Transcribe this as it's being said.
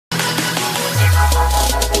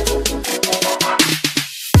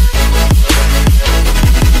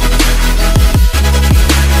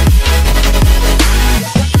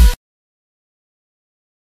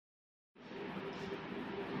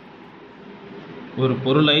ஒரு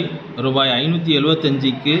பொருளை ரூபாய்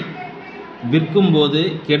 575க்கு விற்கும்போது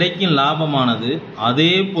கிடைக்கும் லாபமானது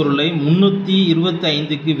அதே பொருளை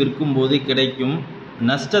 325க்கு விற்கும்போது கிடைக்கும்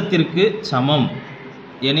நஷ்டத்திற்கு சமம்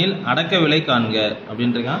எனில் அடக்க விலை காண்க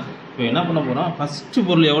அப்படின்றான். இப்போ என்ன பண்ண போகிறோம், ஃபஸ்ட்டு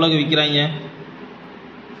பொருள் எவ்வளோக்கு விற்கிறாங்க,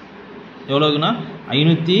 எவ்வளோக்குன்னா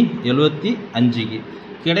 575க்கு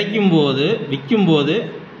கிடைக்கும்போது விற்கும்போது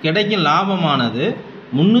கிடைக்கும் லாபமானது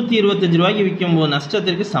 325 ரூபாய்க்கு விற்கும்போது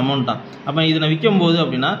நஷ்டத்திற்கு சமம்ட்டான். அப்போ இதை நான் விற்கும்போது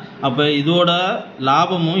அப்படின்னா அப்போ இதோட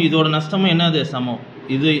லாபமும் இதோட நஷ்டமும் என்னது சமம்.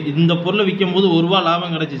 இந்த பொருளை விற்கும்போது 1 ரூபா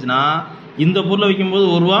லாபம் கிடச்சிச்சின்னா இந்த பொருளை விற்கும்போது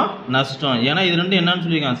 1 ரூபா நஷ்டம். ஏன்னா இது ரெண்டும் என்னன்னு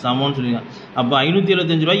சொல்லியிருக்காங்க, சமம்னு சொல்லியிருக்காங்க. அப்போ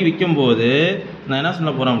 575 ரூபாய்க்கு விற்கும்போது நான் என்ன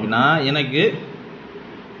சொல்ல போகிறேன் அப்படின்னா எனக்கு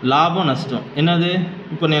லாபம் நஷ்டம் என்னது,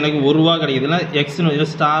 இப்போ எனக்கு 1 ரூபா கிடைக்குதுன்னா எக்ஸ்னு இல்லை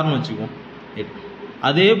ஸ்டார்னு வச்சுக்குவோம்.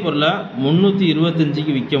 அதே பொருளை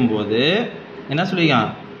 325க்கு விற்கும்போது என்ன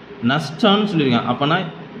சொல்லியிருக்கான், நஷ்டம்னு சொல்லியிருக்கான். அப்போனா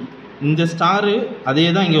இந்த ஸ்டாரு அதே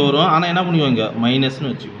தான் இங்கே வரும், ஆனால் என்ன பண்ணுவோங்க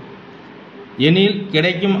மைனஸ்னு வச்சுக்குவோம். எனில்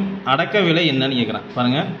கிடைக்கும் அடக்க விலை என்னன்னு கேட்குறேன்.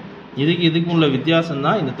 பாருங்கள், இதுக்கு உள்ள வித்தியாசம்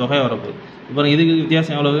தான் இந்த தொகை வரப்போகுது. இப்போ இதுக்கு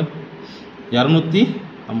வித்தியாசம் எவ்வளவு,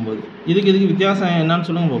 250. இதுக்கு வித்தியாசம் என்னன்னு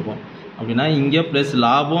சொல்லுங்க பார்ப்போம். அப்படின்னா இங்கே ப்ளஸ்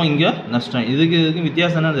லாபம், இங்கே நஷ்டம். இதுக்கு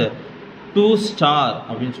வித்தியாசம் என்னது, 2 ஸ்டார்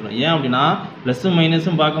அப்படின்னு சொல்லுவோம். ஏன் அப்படின்னா ப்ளஸ்ஸும்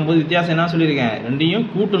மைனஸும் பார்க்கும்போது வித்தியாசம் என்ன சொல்லியிருக்கேன், ரெண்டையும்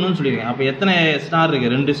கூட்டணும்னு சொல்லியிருக்கேன். அப்போ எத்தனை ஸ்டார்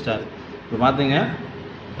இருக்குது, 2 ஸ்டார். இப்போ பார்த்துங்க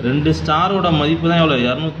 2 ஸ்டாரோட மதிப்பு தான் எவ்வளோ,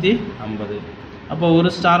 250. அப்போ ஒரு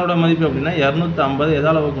ஸ்டாரோட மதிப்பு அப்படின்னா 250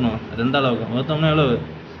 எதால் வகுக்கணும், 2ஆல் வகுக்கணும். மொத்தம்னா எவ்வளவு,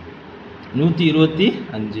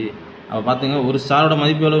 125. அப்போ பார்த்துங்க ஒரு ஸ்டாரோட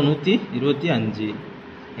மதிப்பு எவ்வளவு, 125.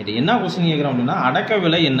 இது என்ன கொஸ்டின் கேட்குறோம் அப்படின்னா அடக்க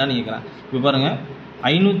விலை என்னன்னு கேட்குறேன். இப்போ பாருங்கள்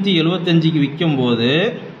 575க்கு விற்கும்போது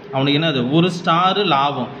அவனுக்கு என்னது, ஒரு ஸ்டாரு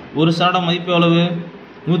லாபம், ஒரு ஸ்டாரோட மதிப்பு எவ்வளவு,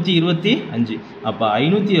 125. அப்போ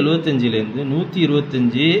 575லேருந்து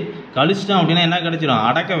 125 கழிச்சிட்டோம் அப்படின்னா என்ன கிடச்சிடும்,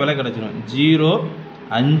 அடக்க விலை கிடச்சிடும்,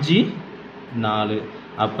 054.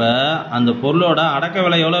 அப்போ அந்த பொருளோட அடக்க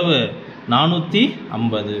விலை எவ்வளவு,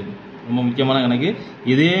 450. ரொம்ப முக்கியமான கணக்கு.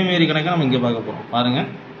 இதேமாரி கணக்கை நம்ம இங்கே பார்க்க போகிறோம். பாருங்கள்,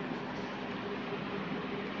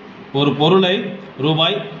 ஒரு பொருளை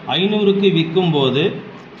ரூபாய் 500க்கு விற்கும்போது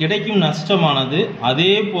கிடைக்கும் நஷ்டமானது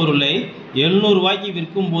அதே பொருளை 700 ரூபாய்க்கு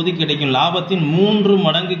விற்கும்போது கிடைக்கும் லாபத்தின் 3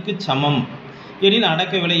 மடங்குக்கு சமம் எனில்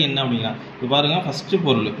அடக்க விலை என்ன அப்படிங்கிறான். இப்போ பாருங்கள், ஃபஸ்ட்டு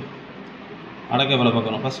பொருள் அடக்க விலை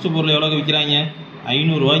பார்க்கணும். ஃபஸ்ட்டு பொருள் எவ்வளோக்கு விற்கிறாங்க,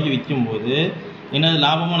 500 ரூபாய்க்கு விற்கும்போது என்னது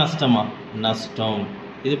லாபமா நஷ்டமா, நஷ்டம்.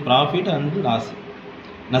 இது ப்ராஃபிட் அண்ட் லாஸ்.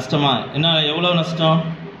 நஷ்டமா என்ன, எவ்வளோ நஷ்டம்,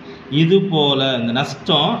 இது போல் இந்த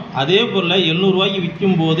நஷ்டம் அதே பொருளை 700 ரூபாய்க்கு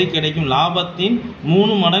விற்கும்போது கிடைக்கும் லாபத்தின்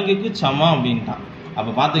 3 மடங்குக்கு சமம் அப்படின்ட்டான்.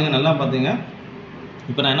 அப்போ பார்த்துங்க, நல்லா பார்த்துங்க.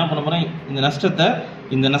 இப்போ நான் என்ன பண்ண போகிறேன், இந்த நஷ்டம்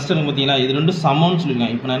பார்த்தீங்களா, இது ரெண்டும் சமம்னு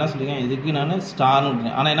சொல்லியிருக்கேன். இப்போ நான் என்ன சொல்லியிருக்கேன், இதுக்கு நான் ஸ்டார்னு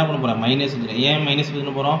விட்டுருக்கேன். ஆனால் என்ன பண்ண போகிறேன், மைனஸ் சொல்லியிருக்கேன். ஏன் மைனஸ்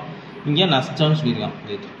பண்ண போகிறோம், இங்கே நஷ்டம்னு சொல்லியிருக்கான்.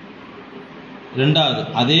 ரெண்டாவது,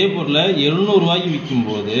 அதே பொருளை 700 ரூபாய்க்கு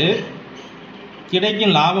விற்கும்போது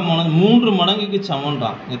கிடைக்கும் லாபமானது 3 மடங்குக்கு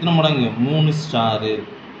சமன்றான். எத்தனை மடங்கு, 3 ஸ்டாரு.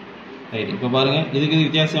 ரைட். இப்போ பாருங்கள், இதுக்கு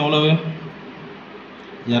வித்தியாசம் எவ்வளவு,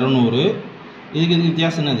 200. இதுக்கு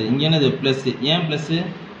வித்தியாசம் என்னது, இங்கே என்னது ப்ளஸ்ஸு. ஏன் ப்ளஸ்ஸு,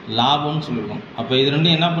 லாபம்னு சொல்லியிருக்கோம். அப்போ இது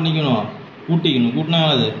ரெண்டும் என்ன பண்ணிக்கணும், கூட்டிக்கணும். கூட்டினா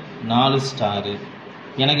அது 4 ஸ்டாரு.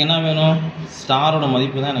 எனக்கு என்ன வேணும், ஸ்டாரோட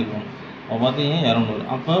மதிப்பு தான் எனக்கு வேணும். அப்போ பார்த்தீங்கன்னா 200.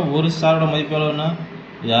 அப்போ ஒரு ஸ்டாரோட மதிப்பு எவ்வளோன்னா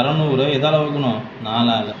 200 எதால் வகுக்கணும்,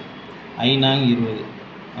 4ஆல். 5×20.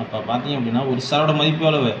 அப்போ பார்த்தீங்க அப்படின்னா ஒரு ஸ்டாரோட மதிப்பு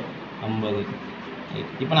எவ்வளவு, 50.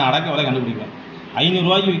 இப்போ நான் அடக்க விலை கண்டுபிடிப்பேன். 500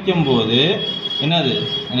 ரூபாய்க்கு விற்கும்போது என்னது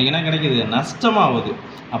எனக்கு என்ன கிடைக்கிது, நஷ்டமாகுது.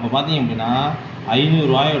 அப்போ பார்த்தீங்க அப்படின்னா 500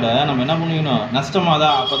 ரூபாயோட நம்ம என்ன பண்ணிக்கணும், நஷ்டமாதா.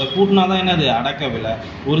 அப்போ அதை கூட்டினா தான் என்னது அடக்க விலை.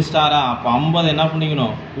 ஒரு ஸ்டாரா, அப்போ 50 என்ன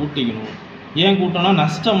பண்ணிக்கணும், கூட்டிக்கணும். ஏன் கூட்டணும்,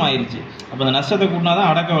 நஷ்டம் ஆயிடுச்சு. அப்போ அந்த நஷ்டத்தை கூட்டினா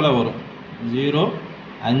தான் அடக்க விலை வரும்,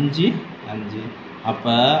 055.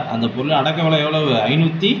 அப்போ அந்த பொருள் அடக்க விலை எவ்வளவு,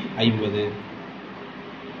 550.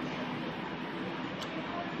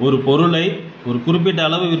 ஒரு பொருளை ஒரு குறிப்பிட்ட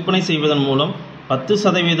அளவு விற்பனை செய்வதன் மூலம்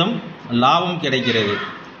 10% லாபம் கிடைக்கிறது.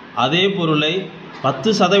 அதே பொருளை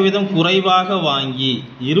 10% குறைவாக வாங்கி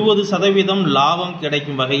 20% லாபம்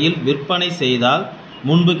கிடைக்கும் வகையில் விற்பனை செய்தால்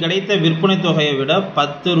முன்பு கிடைத்த விற்பனை தொகையை விட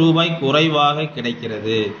 10 ரூபாய் குறைவாக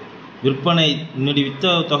கிடைக்கிறது. விற்பனை முன்னாடி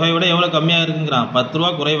விற்ற தொகையை விட எவ்வளோ கம்மியாக இருக்குங்கிறான், 10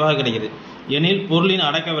 ரூபா குறைவாக கிடைக்கிறது. எனில் பொருளின்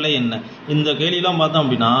அடக்க விலை என்ன. இந்த கேள்வியெல்லாம் பார்த்தோம்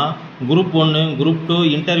அப்படின்னா group 1, group 2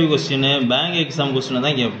 interview question, bank exam question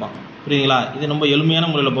தான் கேட்பான். புரியுதுங்களா. இது ரொம்ப எளிமையான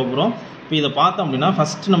முறையில் போகிறோம். இப்போ இதை பார்த்தோம் அப்படின்னா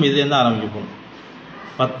ஃபஸ்ட்டு நம்ம இதுலேருந்து ஆரம்பிக்க போகிறோம்.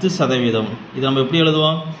 10%. இது நம்ம எப்படி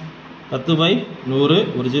எழுதுவோம், 10/100,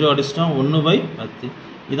 ஒரு 0 அடிச்சிட்டோம், 1/10.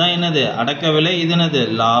 இதான் என்னது அடக்க விலை, இது என்னது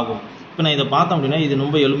லாபம். இப்போ நான் இதை பார்த்தோம் அப்படின்னா இது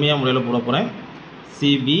ரொம்ப எளிமையாக முறையில் போட போகிறேன்.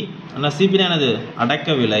 சிபி, ஆனால் சிபினா என்னது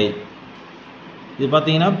அடக்க விலை. இது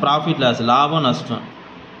பார்த்தீங்கன்னா ப்ராஃபிட் லாஸ், லாபம் நஷ்டம்.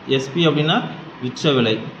 எஸ்பி அப்படின்னா விற்ற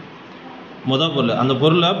விலை முதல் பொருள், அந்த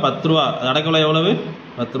பொருளை 10 ரூபா, அடக்க விலை எவ்வளவு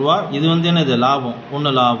 10 ரூபா. இது வந்து என்னது லாபம்,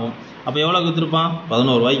 1 லாபம். அப்போ எவ்வளோ விற்றுருப்பான்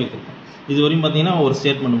 11 ரூபாய்க்கு விற்றுருப்பான். இது வரையும் பார்த்தீங்கன்னா ஒரு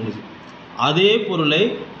ஸ்டேட்மெண்ட் முடிஞ்சு. அதே பொருளை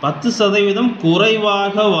 10%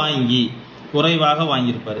 குறைவாக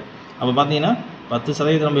வாங்கியிருப்பார். அப்போ பார்த்தீங்கன்னா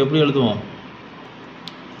 10% நம்ம எப்படி எழுதுவோம்,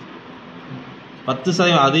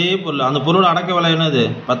 10% அதே பொருள், அந்த பொருளோட அடக்க விலை என்னது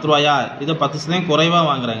 10 ரூபாயா, இதை 10% குறைவாக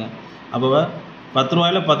வாங்குறாங்க. அப்போ 10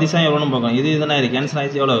 ரூபாயில் 10% எவ்வளோன்னு பார்க்கணும். இது இதுனா கேன்சல்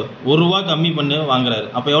ஆகிடுச்சு. எவ்வளோ 1 ரூபா கம்மி பண்ணி வாங்குறாரு.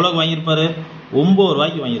 அப்போ எவ்வளோக்கு வாங்கியிருப்பார் 9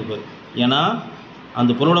 ரூபாய்க்கு வாங்கியிருப்பார். ஏன்னா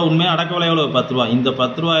அந்த பொருளோட உண்மையாக அடக்க விலை எவ்வளோ 10 ரூபா. இந்த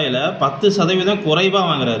 10 ரூபாயில் 10% குறைவாக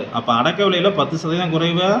வாங்குறாரு. அப்போ அடக்க விலையில் 10%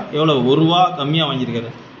 குறைவாக எவ்வளோ 1 ரூபா கம்மியாக வாங்கியிருக்காரு.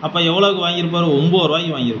 அப்போ எவ்வளோக்கு வாங்கியிருப்பார் 9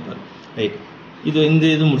 ரூபாய்க்கு வாங்கியிருப்பார். ரைட்,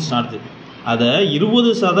 இது முடிச்சு அடுத்து அதை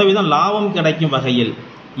 20% லாபம் கிடைக்கும் வகையில்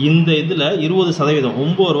இந்த இதில் 20%,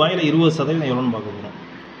 9 ரூபாயில் 20% எவ்வளோன்னு பார்க்க போகிறோம்.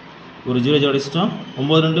 ஒரு 0 ஜோடிச்சிட்டோம்.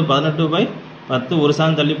 9 2 18/10, ஒரு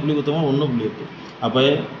சாணம் தள்ளி புள்ளி குத்தமாக 1.8. அப்போ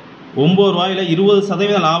 9 ரூபாயில்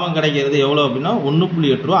 20% லாபம் கிடைக்கிறது எவ்வளோ அப்படின்னா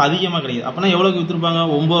 1.8 ரூபா அதிகமாக கிடைக்கிது. அப்போனா எவ்வளோக்கு விற்றுருப்பாங்க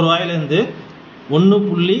 9 ரூபாயிலேருந்து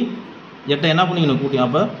 1.8 என்ன பண்ணிக்கணும் கூட்டி,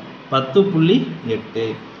 அப்போ 10.8.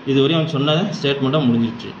 இதுவரையும் அவன் சொன்ன ஸ்டேட்மெண்ட்டாக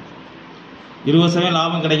முடிஞ்சிடுச்சு. 20%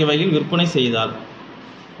 லாபம் கிடைக்க வகையில் விற்பனை செய்தால்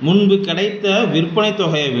முன்பு கிடைத்த விற்பனை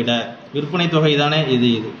தொகையை விட, விற்பனை தொகை தானே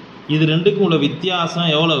இது ரெண்டுக்கும் உள்ள வித்தியாசம்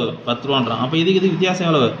எவ்வளவு 10 ரூபான்றான். அப்போ இதுக்கு வித்தியாசம்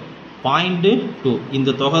எவ்வளவு 0.2. இந்த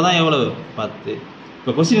தொகை தான் எவ்வளவு 10.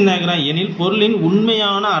 இப்போ கொஸ்டின் என்ன கேட்குறான், எனில் பொருளின்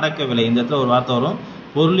உண்மையான அடக்க விலை. இந்த இடத்துல ஒரு வார்த்தை வரும்,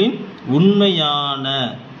 பொருளின் உண்மையான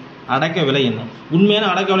அடக்க விலை என்ன. உண்மையான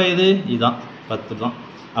அடக்க விலை எது, இதுதான் 10 தான்.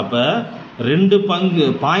 அப்போ 2 பங்கு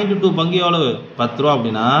 0.2 பங்கு எவ்வளவு 10 ரூபா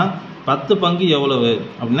அப்படின்னா 10 பங்கு எவ்வளவு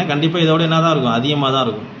அப்படின்னா கண்டிப்பாக இதோட என்ன தான் இருக்கும், அதிகமாக தான்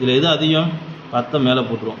இருக்கும். இதில் எது அதிகம் 10 மேலே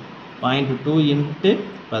போட்டுருவோம். 0.2 ×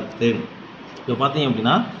 10. இப்போ பார்த்தீங்க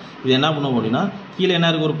அப்படின்னா இது என்ன பண்ணுவோம் அப்படின்னா கீழே என்ன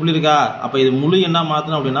இருக்குது ஒரு புள்ளி இருக்கா. அப்போ இது முழு என்ன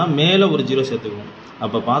மாற்றணும் அப்படின்னா மேலே ஒரு 0 சேர்த்துக்கணும்.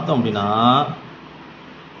 அப்போ பார்த்தோம் அப்படின்னா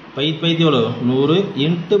பைத்தி எவ்வளோ 100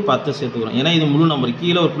 × 10 சேர்த்துக்கிறோம். ஏன்னா இது முழு நம்பர்.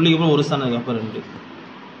 கீழே ஒரு புள்ளிக்கு அப்புறம் ஒரு ஸ்தானம் இருக்குது. அப்போ 2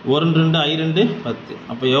 1 2 I 2 10.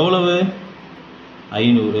 அப்போ எவ்வளவு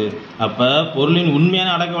 500. அப்போ பொருளின் உண்மையான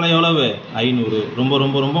அடக்க விலை எவ்வளவு 500. ரொம்ப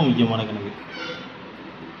ரொம்ப ரொம்ப முக்கியமான கணக்கு.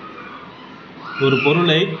 ஒரு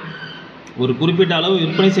பொருளை ஒரு குறிப்பிட்ட அளவு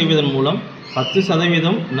விற்பனை செய்வதன் மூலம்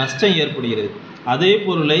 10% நஷ்டம் ஏற்படுகிறது. அதே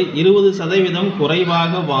பொருளை 20%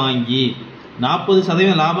 குறைவாக வாங்கி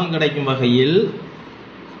 40% லாபம் கிடைக்கும் வகையில்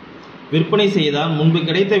விற்பனை செய்தால் முன்பு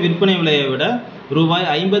கிடைத்த விற்பனை விலையை விட ரூபாய்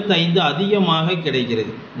 55 அதிகமாக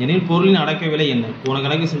கிடைக்கிறது. எனில் பொருளின் அடக்க விலை என்ன. போன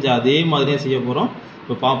கணக்கு செஞ்ச அதே மாதிரியே செய்ய போகிறோம்.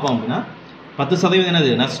 இப்போ பார்ப்போம் அப்படின்னா 10% என்னது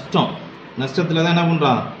நஷ்டம். நஷ்டத்தில் தான் என்ன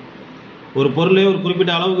பண்ணுறான், ஒரு பொருளை ஒரு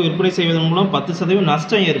குறிப்பிட்ட அளவுக்கு விற்பனை செய்வதன் மூலம் 10%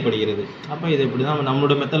 நஷ்டம் ஏற்படுகிறது. அப்போ இது எப்படி தான்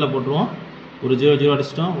நம்மளோட மெத்தடில் போட்டுருவோம். ஒரு 0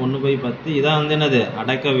 அடிச்சிட்டோம். 1/10. இதான் வந்து என்னது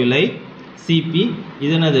அடக்க விலை. சிபி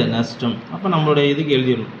இது என்னது நஷ்டம். அப்போ நம்மளுடைய இதுக்கு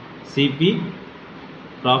எழுதிடணும் சிபி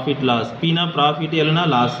ப்ராஃபிட் லாஸ். பினா ப்ராஃபிட், இல்லைன்னா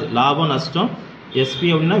லாஸ், லாபம் நஷ்டம். எஸ்பி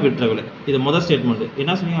அப்படின்னா விற்ற விலை. இது முதல் ஸ்டேட்மெண்ட்.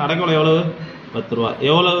 என்ன சொன்னீங்க, அடக்க விலை எவ்வளவு 10 ரூபா.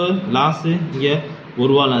 எவ்வளவு லாஸு இங்கே 1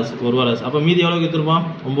 ரூபா லாஸ், 1 ரூபா லாஸ். அப்போ மீதி எவ்வளோக்கு விற்றுருப்பான்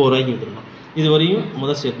 9 ரூபாய்க்கு விற்றுருப்பான். இது வரையும்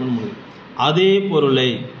முதல் ஸ்டேட்மெண்ட் முடியும். அதே பொருளை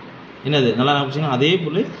என்னது நல்லா நினச்சிங்கன்னா அதே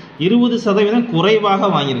பொருளை 20% குறைவாக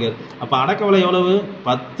வாங்கியிருக்காரு. அப்போ அடக்க விலை எவ்வளவு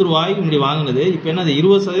 10 ரூபாய்க்கு முன்னாடி வாங்கினது இப்போ என்னது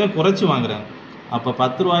 20% குறைச்சி வாங்குறாங்க. அப்போ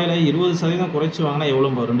 10 ரூபாயில் 20% குறைச்சி வாங்கினா எவ்வளோ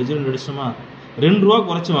 2 0 அடிச்சிட்டோமா 2 ரூபா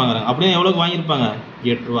குறைச்சி வாங்குறாங்க. அப்படியே எவ்வளோக்கு வாங்கியிருப்பாங்க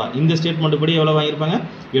 8 ரூபா. இந்த ஸ்டேட்மெண்ட் படி எவ்வளோ வாங்கியிருப்பாங்க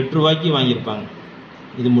 8 ரூபாய்க்கு வாங்கியிருப்பாங்க.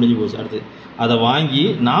 இது முடிஞ்சு போச்சு. அடுத்து அதை வாங்கி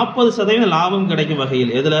 40% லாபம் கிடைக்கும்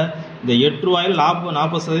வகையில் எதில் இந்த 8 ரூபாயில் லாபம்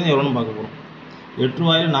 40% எவ்வளோன்னு பார்க்க போகிறோம். 8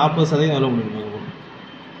 ரூபாயில் 40% எவ்வளோ முடியும் பார்க்க போகிறோம்.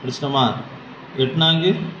 முடிச்சிட்டோமா. 8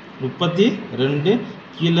 4 32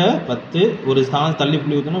 கீழே 10 ஒரு ஸ்தானம் தள்ளி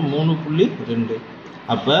புள்ளி ஊற்றணும் 3.2.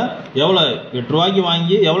 அப்போ எவ்வளோ 8 ரூபாய்க்கு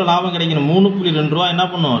வாங்கி எவ்வளோ லாபம் கிடைக்கணும் 3.2 ரூபா என்ன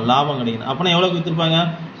பண்ணும் லாபம் கிடைக்கணும். அப்போனா எவ்வளோக்கு விற்றுருப்பாங்க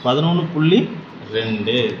 11.2.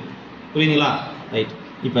 புரியுதுங்களா. ரைட்.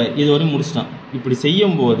 இப்போ இது வரையும் முடிச்சிட்டான். இப்படி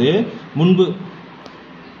செய்யும்போது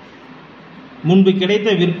முன்பு கிடைத்த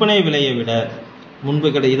விற்பனை விலையை விட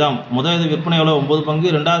இதான் முதல் விற்பனை எவ்வளோ 9 பங்கு,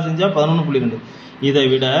 ரெண்டாவது செஞ்சால் 11.2. இதை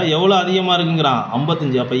விட எவ்வளோ அதிகமாக இருக்குங்கிறான்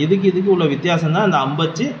 55. அப்போ இதுக்கு உள்ள வித்தியாசம் தான் இந்த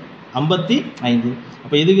 55.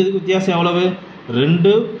 அப்போ இதுக்கு வித்தியாசம் எவ்வளவு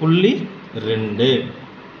 2.2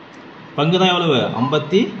 பங்கு தான் எவ்வளவு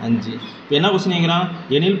 55. இப்போ என்ன கொஸ்டின் கேட்குறான்,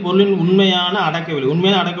 எனில் பொருளின் உண்மையான அடக்க விலை.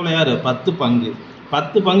 உண்மையான அடக்க விலை யார் 10 பங்கு.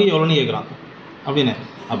 10 பங்கு எவ்வளோன்னு கேட்குறான் அப்படின்னு.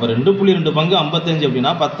 அப்போ 2.2 பங்கு 55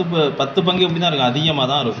 அப்படின்னா 10 பங்கு எப்படி தான் இருக்கும் அதிகமாக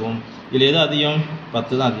தான் இருக்கும். இதில் எது அதிகம்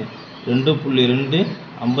 10 தான் அதிகம். 2.2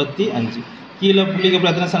 55. கீழே புள்ளிக்கு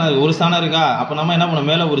அப்புறம் எத்தனை ஸ்தானம் இருக்குது ஒரு ஸ்தானம் இருக்கா. அப்போ நம்ம என்ன பண்ணோம்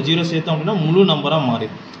மேலே ஒரு 0 சேர்த்தோம் அப்படின்னா முழு நம்பராக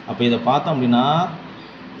மாறிடும். அப்போ இதை பார்த்தோம் அப்படின்னா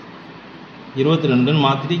 22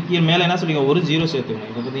 மாற்றிட்டு கீழே மேலே என்ன சொல்லிங்க ஒரு 0 சேர்த்துக்கணும்.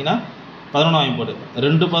 இப்போ பார்த்தீங்கன்னா 11 வாங்கி போடு.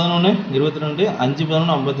 2 11 22, 5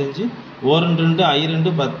 11 55, 1 2 I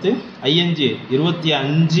 2 10, I 5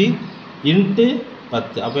 25 இன்ட்டு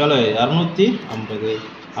 10. அப்போ எவ்வளோ 250.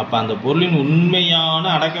 அப்போ அந்த பொருளின் உண்மையான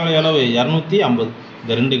அடக்க விலை எவ்வளவு 250.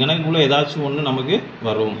 இந்த 2 கணக்குக்குள்ளே ஏதாச்சும் ஒன்று நமக்கு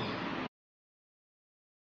வரும்.